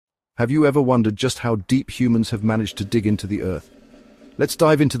Have you ever wondered just how deep humans have managed to dig into the Earth? Let's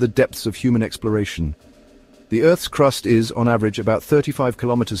dive into the depths of human exploration. The Earth's crust is, on average, about 35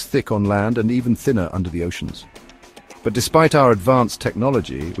 kilometers thick on land and even thinner under the oceans. But despite our advanced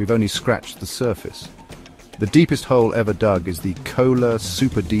technology, we've only scratched the surface. The deepest hole ever dug is the Kola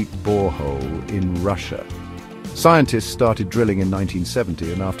Superdeep Borehole in Russia. Scientists started drilling in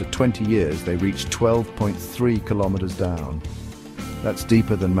 1970, and after 20 years they reached 12.3 kilometers down. That's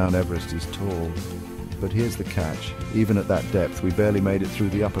deeper than Mount Everest is tall. But here's the catch. Even at that depth, we barely made it through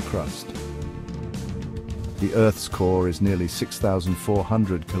the upper crust. The Earth's core is nearly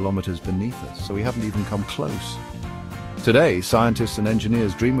 6,400 kilometers beneath us, so we haven't even come close. Today, scientists and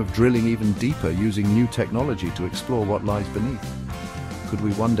engineers dream of drilling even deeper using new technology to explore what lies beneath. Could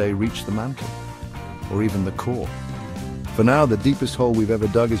we one day reach the mantle? Or even the core? For now, the deepest hole we've ever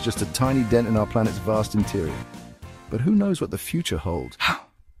dug is just a tiny dent in our planet's vast interior. But who knows what the future holds?